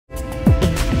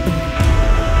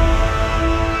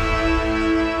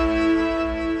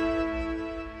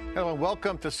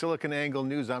Welcome to SiliconANGLE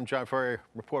News. I'm John Furrier,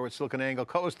 reporter with SiliconANGLE,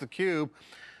 co-host theCUBE.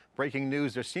 Breaking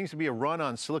news, there seems to be a run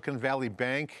on Silicon Valley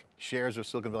Bank. Shares of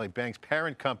Silicon Valley Bank's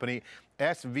parent company,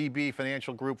 SVB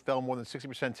Financial Group, fell more than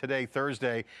 60% today,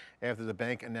 Thursday, after the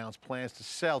bank announced plans to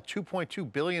sell $2.2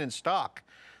 billion in stock.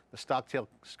 The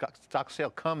stock sale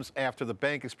comes after the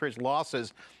bank experienced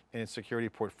losses in its security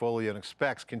portfolio and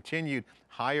expects continued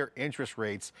higher interest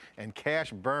rates and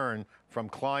cash burn from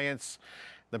clients.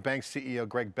 The bank's CEO,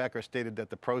 Greg Becker, stated that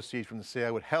the proceeds from the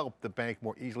sale would help the bank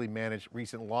more easily manage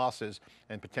recent losses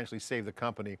and potentially save the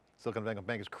company. Silicon Valley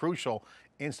Bank is a crucial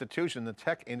institution in the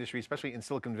tech industry, especially in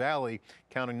Silicon Valley,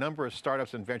 counting a number of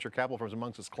startups and venture capital firms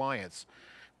amongst its clients,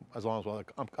 as well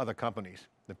as other companies.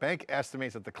 The bank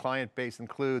estimates that the client base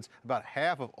includes about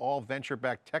half of all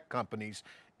venture-backed tech companies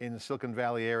in the Silicon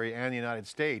Valley area and the United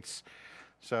States.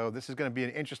 So this is going to be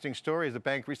an interesting story, as the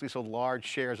bank recently sold large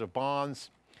shares of bonds.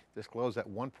 This closed at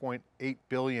 $1.8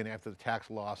 billion after the tax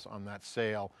loss on that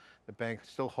sale. The bank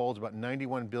still holds about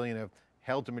 $91 billion of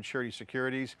held to maturity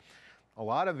securities. A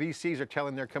lot of VCs are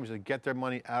telling their companies to get their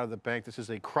money out of the bank. This is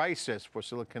a crisis for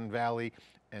Silicon Valley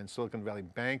and Silicon Valley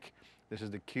Bank. This is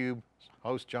theCUBE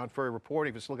host John Furrier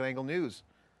reporting for SiliconANGLE News.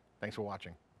 Thanks for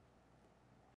watching.